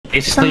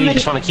Basically, you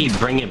just want to keep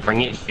bring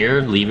it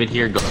here, leave it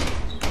here, go.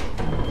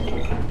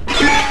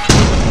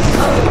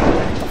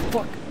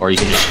 Or you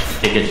can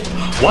just take it.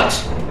 What?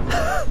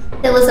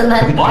 There was a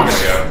lead. What?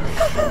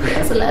 There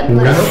was a lead.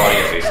 Grab the body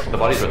at least. The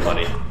bodies with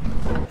money.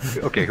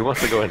 Okay, who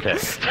wants to go in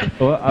next?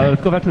 Well,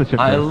 let's go back to the ship.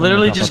 I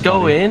literally just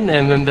go in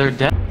and then they're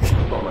dead.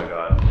 Oh my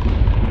god.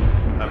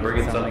 I'm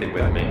bringing something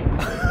with me.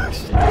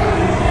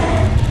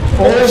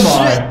 Oh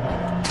my!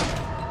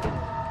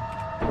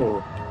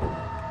 Oh.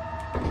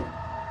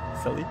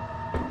 Sully?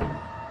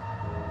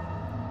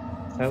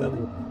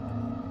 Sully?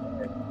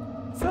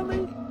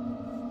 Sully?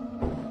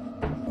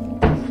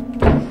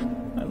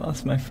 I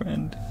lost my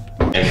friend.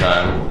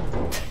 Anytime.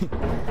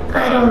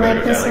 I don't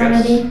like this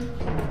already.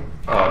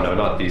 Oh no,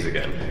 not these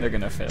again. They're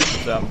gonna fail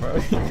the jump, bro.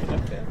 You're gonna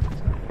fail.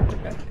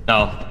 Okay.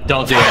 No,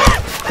 don't do it.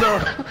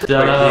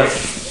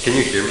 Can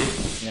you hear me?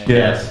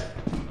 Yes.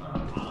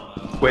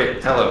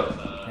 Wait, hello.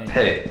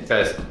 Hey,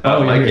 guys.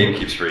 Oh, my you're game here.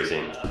 keeps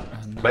freezing.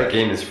 My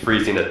game is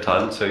freezing a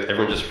ton, so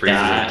everyone just freezes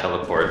Yeah. and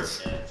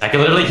teleports. I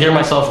can literally hear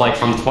myself like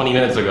from 20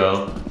 minutes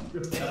ago.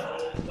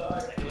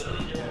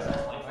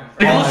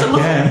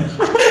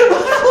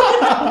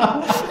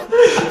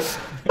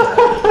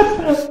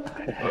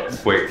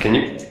 Wait, can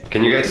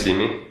you guys see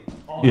me?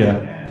 Yeah.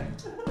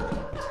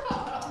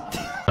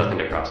 Nothing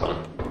to cross on.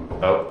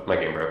 Oh, my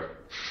game broke.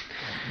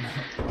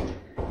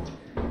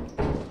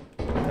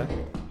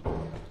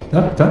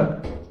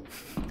 Tuck?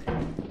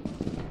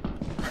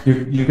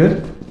 You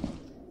good?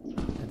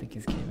 I think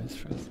his game is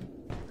frozen.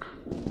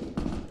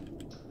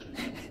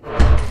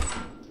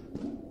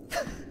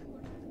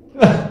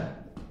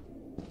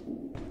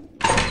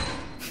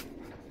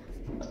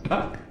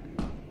 Tuck?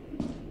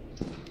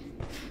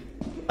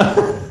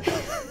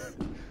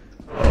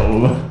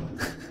 Oh.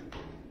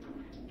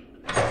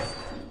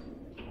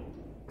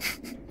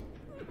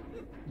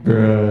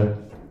 Bruh.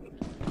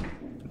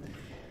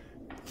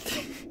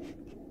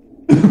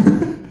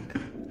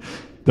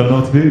 Don't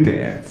know what to do,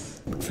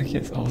 dance. Looks like he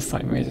has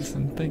Alzheimer's or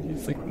something.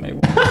 He's like my.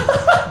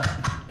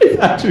 It's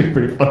actually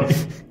pretty funny.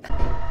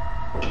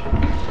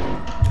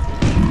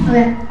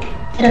 Okay,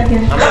 get up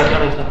here. Coming.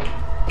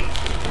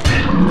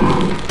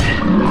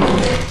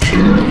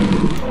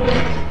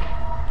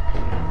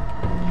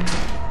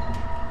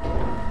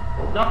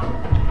 No.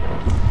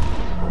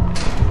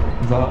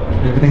 Is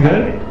everything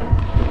good?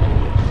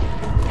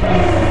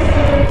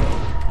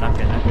 Not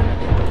good, not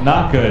good.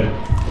 Not good.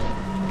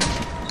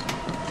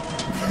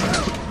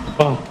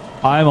 Oh,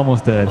 I'm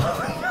almost dead.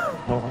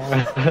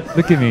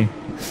 Look at me.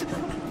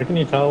 Can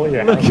you tell what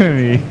you're Look at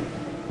me.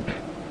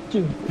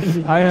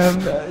 I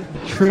am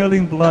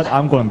trailing blood.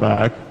 I'm going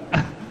back.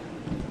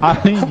 I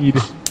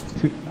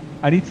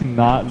need to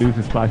not lose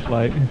this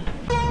flashlight.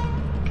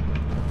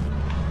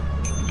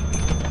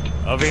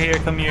 Over here,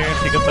 come here,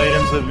 pick up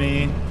items with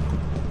me.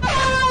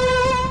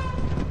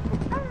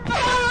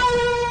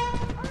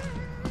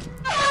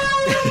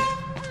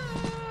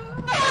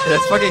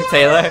 That's fucking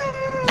Taylor.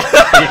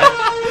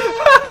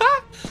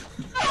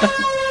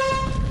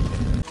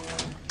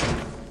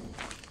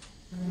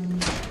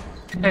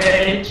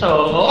 Hey, so.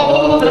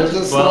 Oh, there's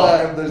the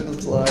slime, there's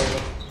the slime.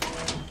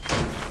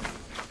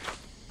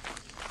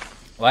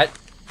 What?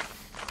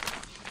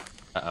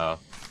 Uh-oh.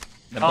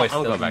 The I'll boy's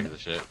go still back in to the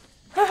ship.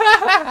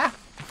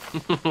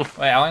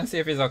 Wait, I want to see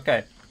if he's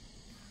okay.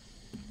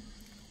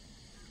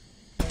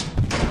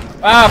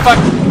 Ah, fuck!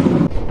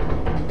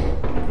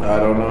 I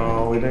don't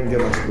know, we didn't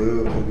get much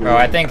loot. Bro,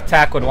 I think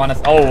Tack would want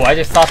us. Oh, I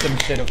just saw some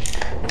shit.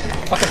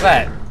 Fuck is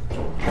that?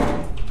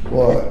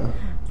 What?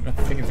 I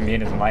think it's me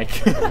and his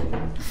mic.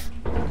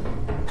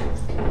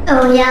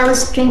 Oh yeah, I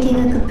was drinking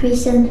a Capri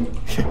Sun.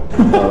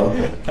 Oh.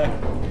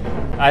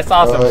 I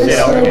saw some shit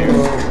yeah. over here.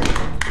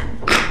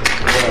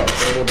 What,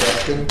 Taylor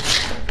Baskin?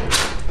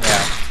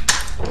 Yeah.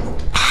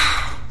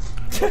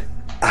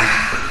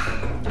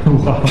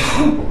 Wow.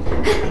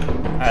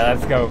 Alright,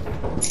 let's go.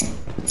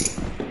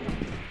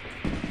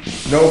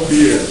 No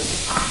fear.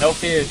 No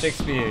fear,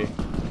 Shakespeare.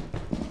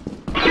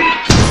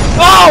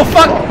 Oh,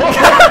 fuck!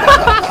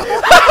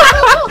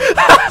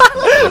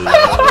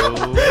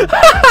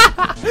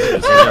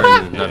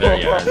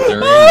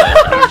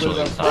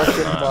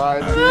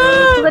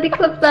 Somebody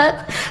clip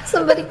that.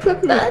 Somebody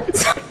clip that.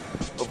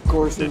 Of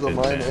course there's a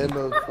mine and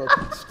a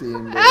fucking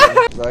steam, dude.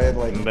 I had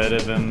like...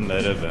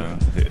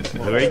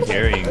 Who are you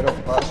carrying? I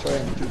don't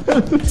flashlight.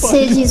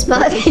 Seiji's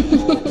body.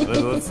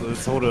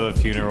 Let's hold a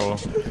funeral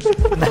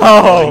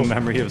No! in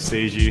memory of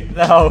Seiji.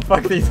 No,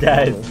 fuck these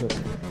guys.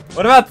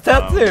 What about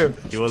Tetsu?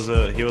 He was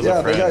a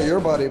Yeah, friend. they got your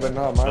body, but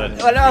not mine.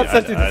 What about I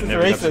Tetsu? This is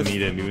never got to racist.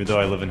 meet him, even though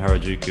I live in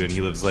Harajuku and he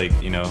lives like,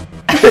 you know,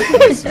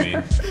 next to me.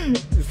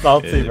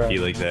 Salty, It'd bro. be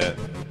like that.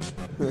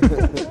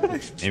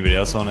 Anybody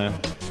else wanna?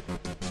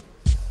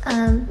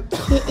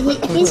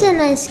 He's a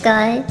nice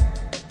guy.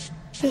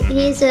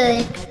 He's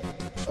a.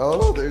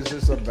 Oh, there's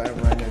just a vent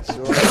right next to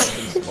him.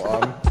 Fucking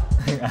spawn.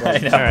 I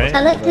know. Alright.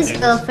 I like his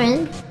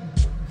girlfriend.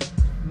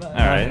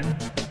 Alright.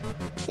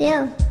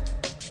 Yeah.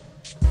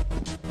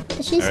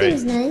 She Alright.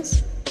 seems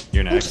nice.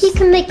 You're And next. he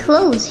can make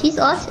clothes. He's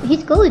awesome.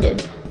 He's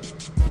goated.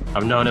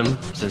 I've known him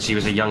since he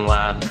was a young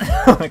lad.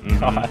 Oh my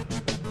god.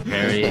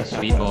 Very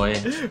sweet boy.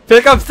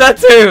 Pick up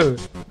Setsu!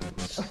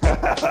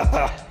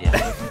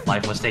 Yeah,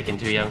 life was taken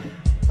too young.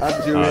 I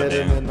do Oh, hit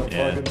him damn. in the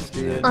Yeah. fucking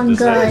skin. I'm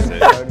Just like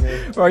good. I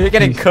said. Bro, you're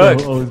getting He still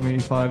cooked. owes me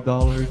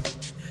 $5.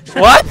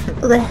 What?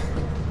 Okay.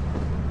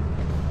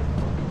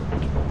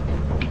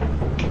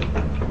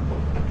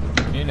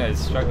 Nina is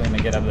struggling to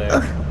get up there.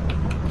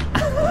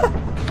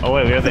 Oh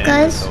wait, we have the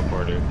Guys? Ender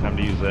teleporter. Time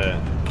to use that.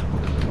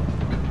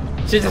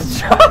 She just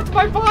dropped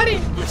my body!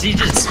 He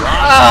just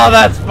Oh,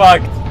 that's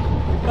fucked.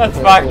 That's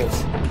fucked.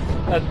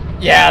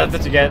 Yeah, that's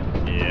what you get.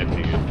 Yeah,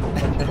 pretty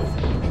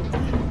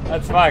good.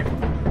 That's fucked.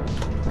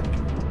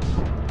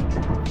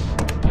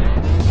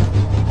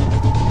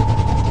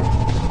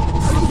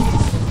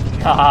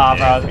 Haha,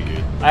 Yeah, bro. pretty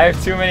good. I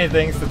have too many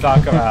things to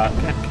talk about.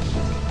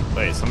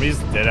 Wait, somebody's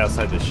dead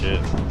outside the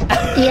ship.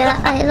 Yeah,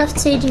 I left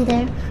Seiji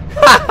there.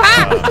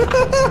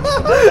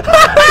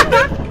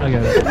 I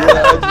get it.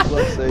 Yeah, I just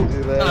let Say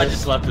do that. I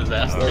just left his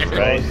ass That's there.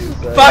 Right. all you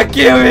say. Fuck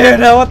you,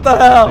 Mirna, what the You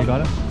hell?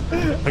 got it?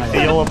 Click the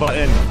yellow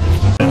button.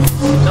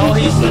 No,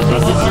 he's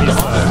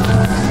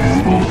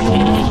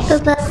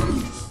Goodbye.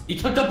 he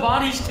took the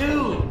bodies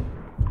too.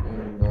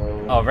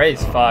 No. Oh,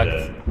 Ray's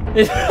fucked.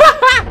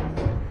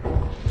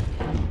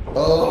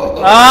 Oh,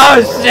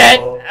 Oh, shit!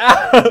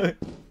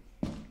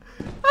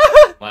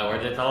 Why? Where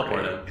did they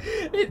teleport him?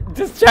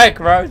 Just check,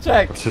 bro,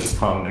 check. Just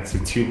found next to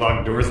 2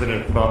 locked doors and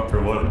it thought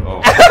for one.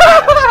 Oh.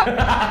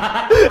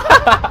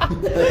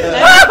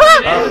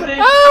 Anything?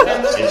 Hey,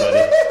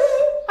 buddy.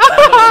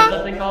 What's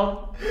that thing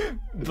called?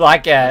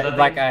 Black eye,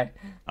 black eye.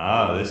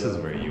 Ah, this is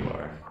where you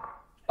are.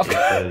 Hey,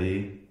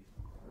 buddy.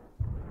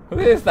 Who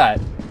is that?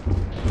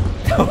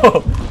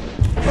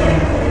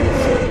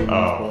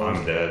 Oh,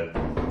 I'm dead.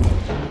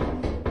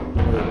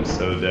 I'm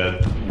so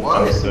dead. What?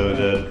 I'm so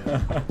dead.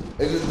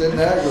 it just didn't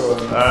aggro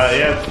him.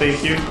 Yeah,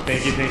 thank you.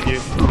 Thank you, thank you.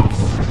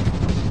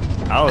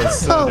 I was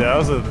so dead. I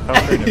was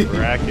fucking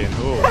bracken.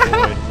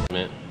 Oh,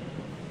 boy.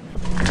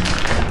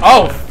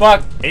 Oh,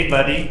 fuck. Hey,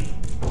 buddy.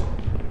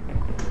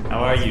 How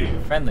are you?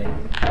 Friendly.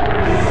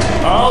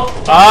 Oh!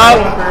 Oh!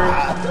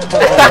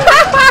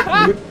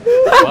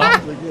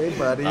 Like, hey,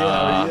 buddy, how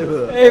are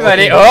you? Hey,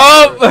 buddy.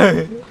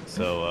 Oh!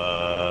 So,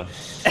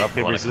 rock,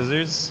 paper,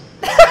 scissors?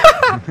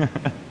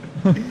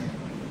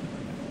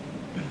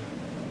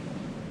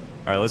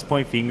 Alright, let's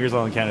point fingers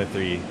on the count of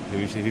 3.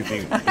 Who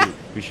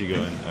should go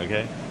in,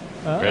 okay?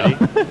 Ready?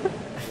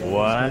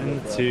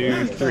 1,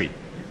 2, 3.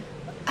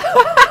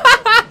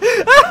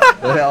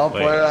 They all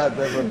Wait. point at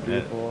different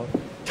people.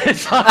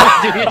 It's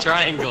not doing a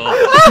triangle.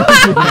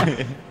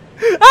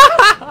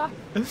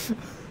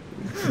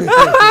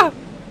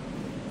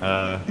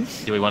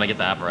 Do we want to get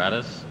the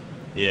apparatus?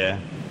 Yeah.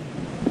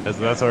 That's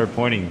why we're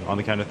pointing on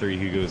the count of 3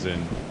 who goes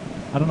in.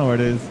 I don't know where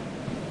it is.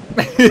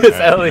 It's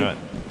Alright, Ellie. you know what?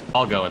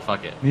 I'll go and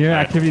fuck it. Near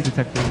Alright. activity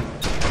detector.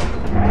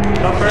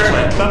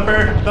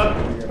 Thumper!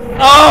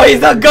 Oh, he's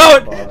the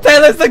goat!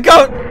 Taylor's the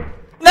goat!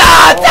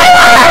 No,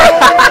 Taylor!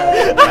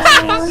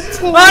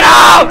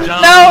 Oh no!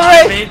 Jump, No,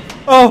 Ray! mate.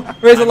 Oh,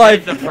 Ray's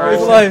alive. the Ray's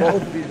first. alive.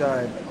 Both be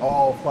dying.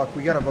 Oh, fuck,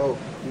 we gotta vote.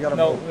 We gotta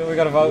No, vote. we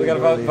gotta vote. We gotta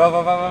vote. Vote,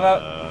 vote, vote, vote,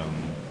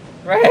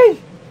 vote. Ray!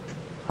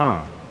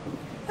 Huh.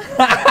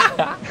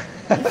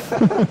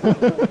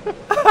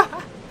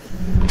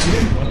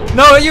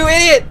 No, you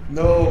idiot!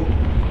 No.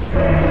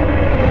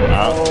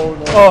 Oh,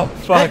 no. Oh,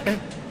 fuck.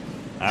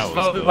 That was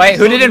close. Wait,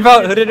 who didn't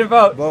vote? Who didn't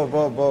vote?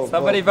 Vote.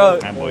 Somebody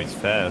vote. That boy's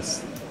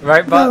fast.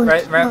 Right, Vote.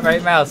 right mouse,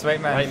 right mouse.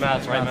 Right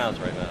mouse, right mouse,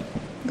 right mouse.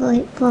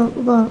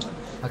 Vote.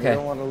 We Okay.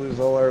 don't want to lose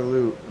all our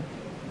loot.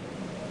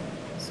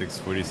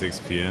 6:46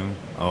 p.m.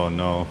 Oh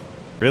no.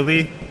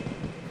 Really?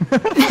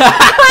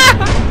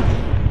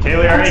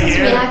 Kaylee, are you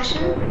here?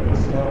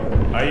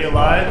 Are you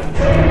alive?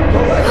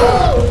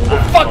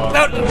 Fuck,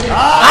 no!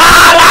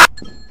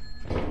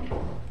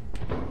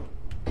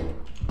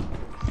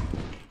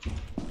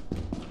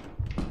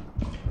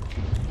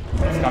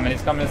 It's coming,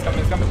 it's coming, it's coming,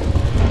 it's coming.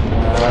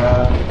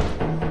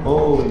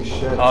 Holy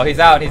shit. Oh, he's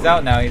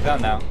out now,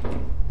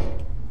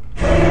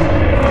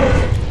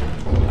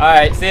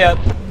 Alright, see ya.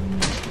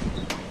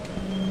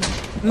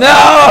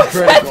 No!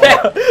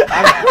 Critical.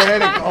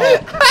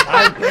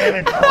 I'm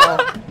critical.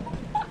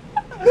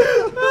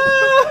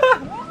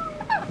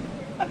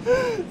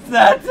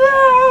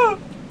 Satu!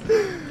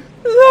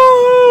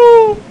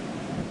 No!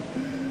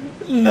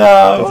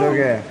 No! It's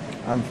okay.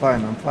 I'm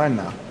fine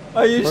now.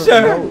 Are you Look,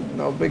 sure?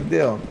 No big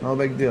deal.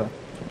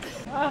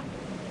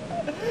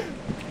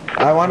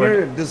 I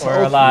wonder if this We're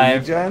health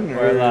alive. regen or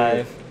We're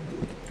alive.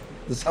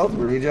 This health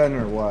regen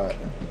or what?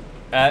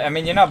 I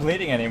mean, you're not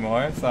bleeding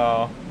anymore,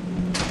 so.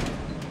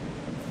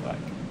 Fuck.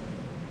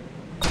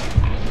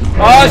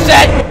 Oh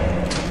shit!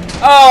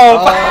 Oh,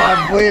 Oh, fuck.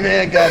 I'm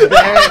bleeding. God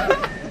damn it.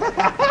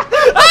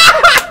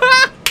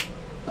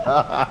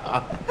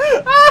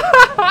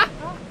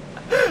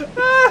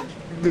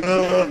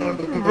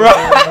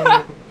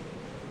 Bro.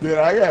 Dude,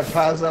 I gotta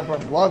pass up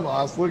from blood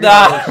loss. Look Nah,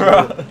 at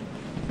bro.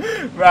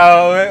 that.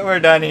 Bro, we're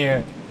done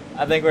here.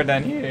 I think we're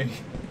done here.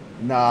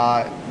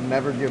 Nah,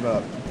 never give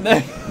up.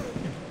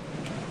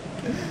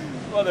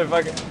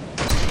 Motherfucker.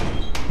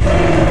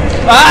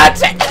 Ah,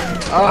 shit!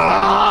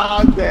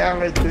 Ah,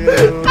 damn it,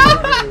 dude.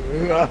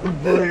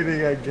 I'm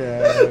bleeding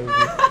again.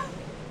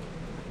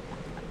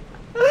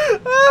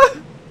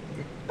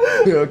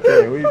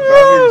 Okay, we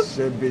probably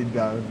should be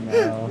done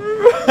now.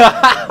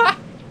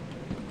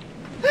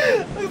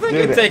 Looks like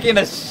you're taking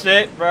a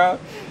shit, bro.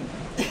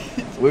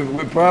 We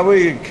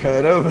probably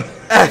could have.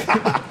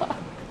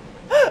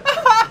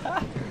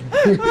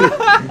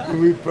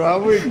 We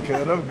probably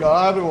could have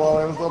gone while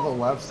I was on the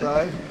left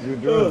side. You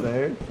do it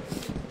there.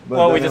 But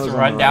Well, we then it just was on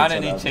run the down right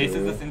and he side chases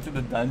after. us into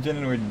the dungeon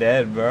and we're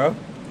dead, bro.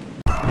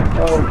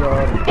 Oh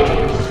god.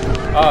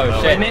 Oh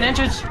Wait, shit. main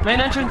entrance! Main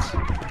entrance!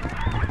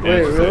 Yeah,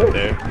 it's really? up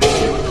there.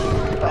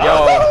 Yo.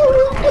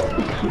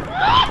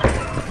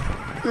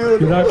 Dude,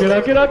 Get out, get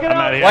out, get I'm out!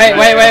 out of here.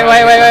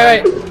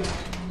 Wait.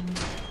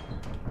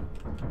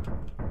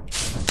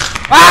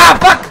 Ah,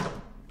 fuck!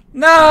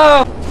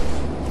 No!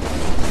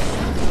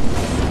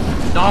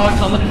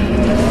 Dogs on the.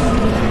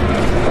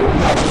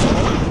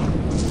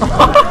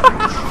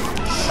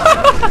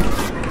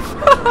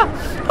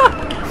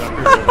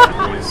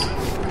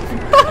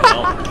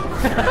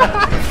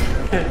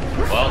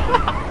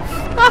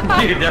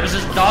 Well, dude, there's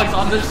just dogs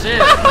on the ship.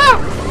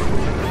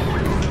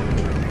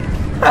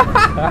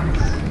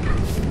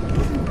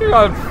 You're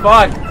on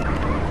fuck.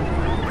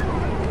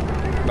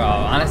 Bro,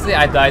 honestly,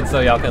 I died so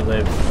y'all could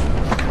live.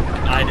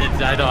 I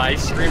know, I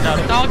screamed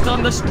out, dogs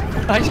on the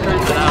I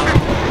screamed it out.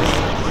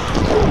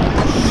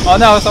 Oh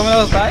no, someone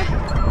else died?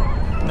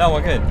 No,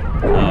 we're good. No.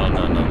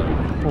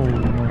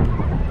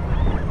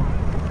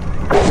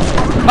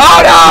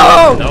 Oh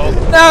no! No.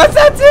 No, it's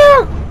that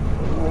too!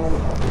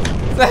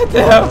 It's that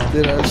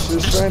too! dude, I was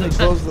just trying to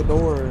close the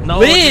door. No,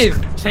 Leave!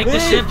 just take the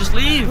Leave! ship, just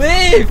leave.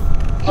 Leave!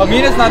 Oh,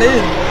 Mina's not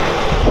in.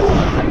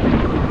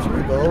 Should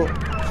we vote?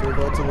 Should we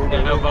vote to leave?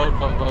 Yeah, no, vote.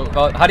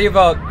 Vote. How do you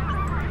vote?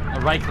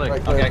 Right click.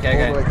 Right Okay, click,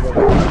 okay. hold right click.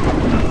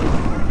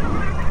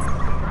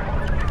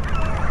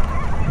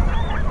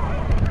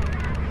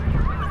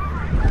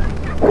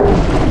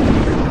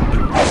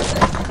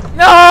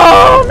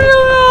 No!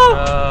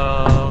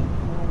 Mina!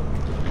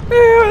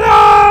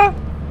 Mina!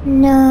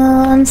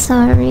 No, I'm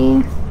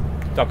sorry.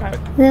 It's okay.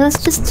 There was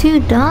just 2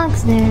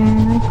 dogs there.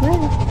 Like,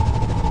 what?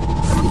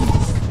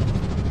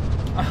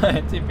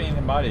 TPing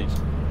the bodies.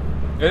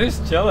 They're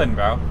just chilling,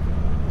 bro.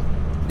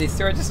 These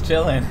two are just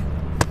chilling.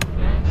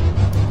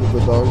 Dude, the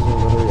dogs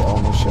are literally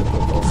on the ship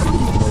with us.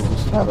 They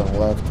just haven't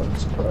left, I'm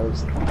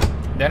surprised.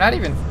 They're not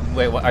even.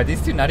 Wait, what? Are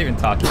these two not even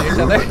talking to each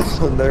other?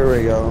 There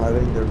we go. I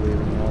think they're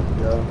leaving now.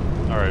 Yeah.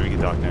 Alright, we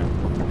can talk now.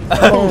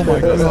 Oh my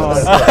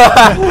god.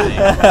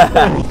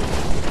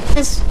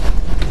 Just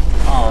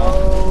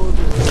Oh.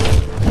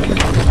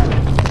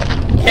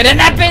 Get in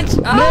that bitch!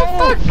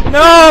 Oh, fuck!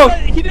 No!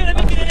 He didn't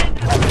even get it!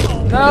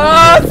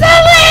 No,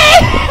 Sally!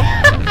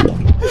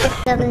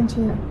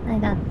 17. I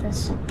got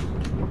this.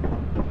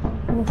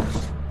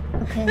 Oof.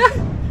 Okay.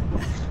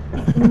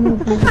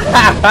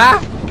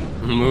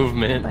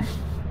 Movement.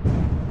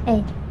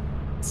 8,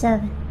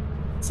 7,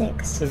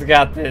 6. Just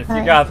got this.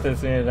 You got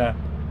this, Mina.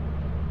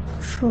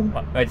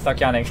 4, Wait, stop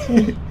counting.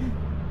 3.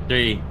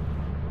 3.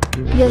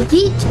 Yo,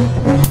 yeet.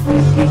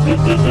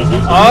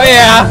 Oh,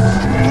 yeah!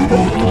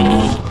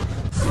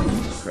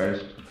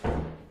 Christ.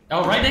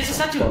 Oh, right next to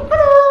statue.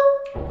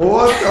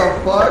 What the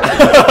fuck?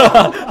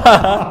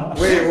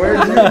 Wait,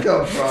 where'd you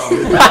come from?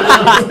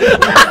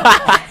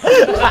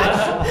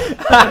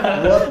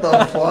 What the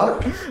fuck?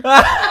 You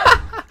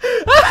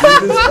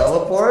just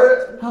teleport?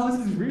 How is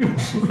this real?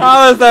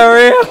 How is that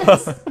real?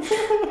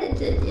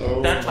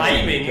 That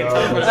timing.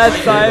 That's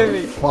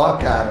timing.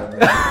 Fuck out of me.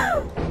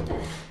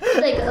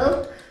 Like,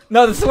 oh.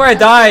 No, this is where I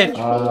died.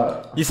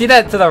 You see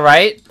that to the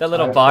right? That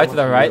little bar to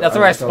the right? That's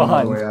where I found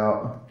my way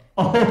spawned.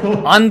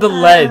 out. On the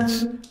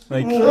ledge.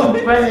 Like, Me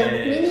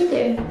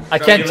neither. I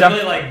can't jump.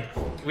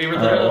 We were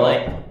literally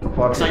like,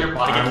 Fuck saw it. your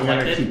body get I'm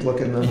gonna collected. keep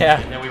looking then. Yeah.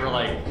 And then we were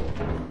like,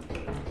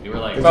 Is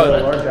Bro,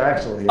 it a large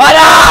actually? Oh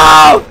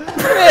no!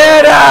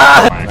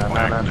 Mina!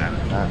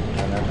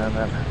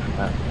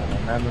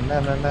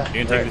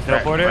 You gonna take the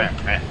teleporter?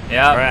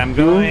 Yeah. Alright, I'm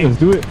going. Let's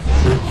do it.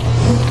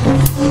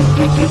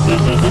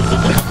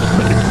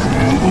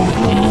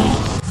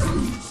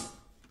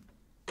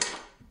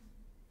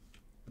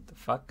 What the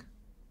fuck?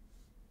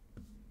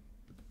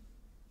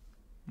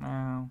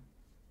 No.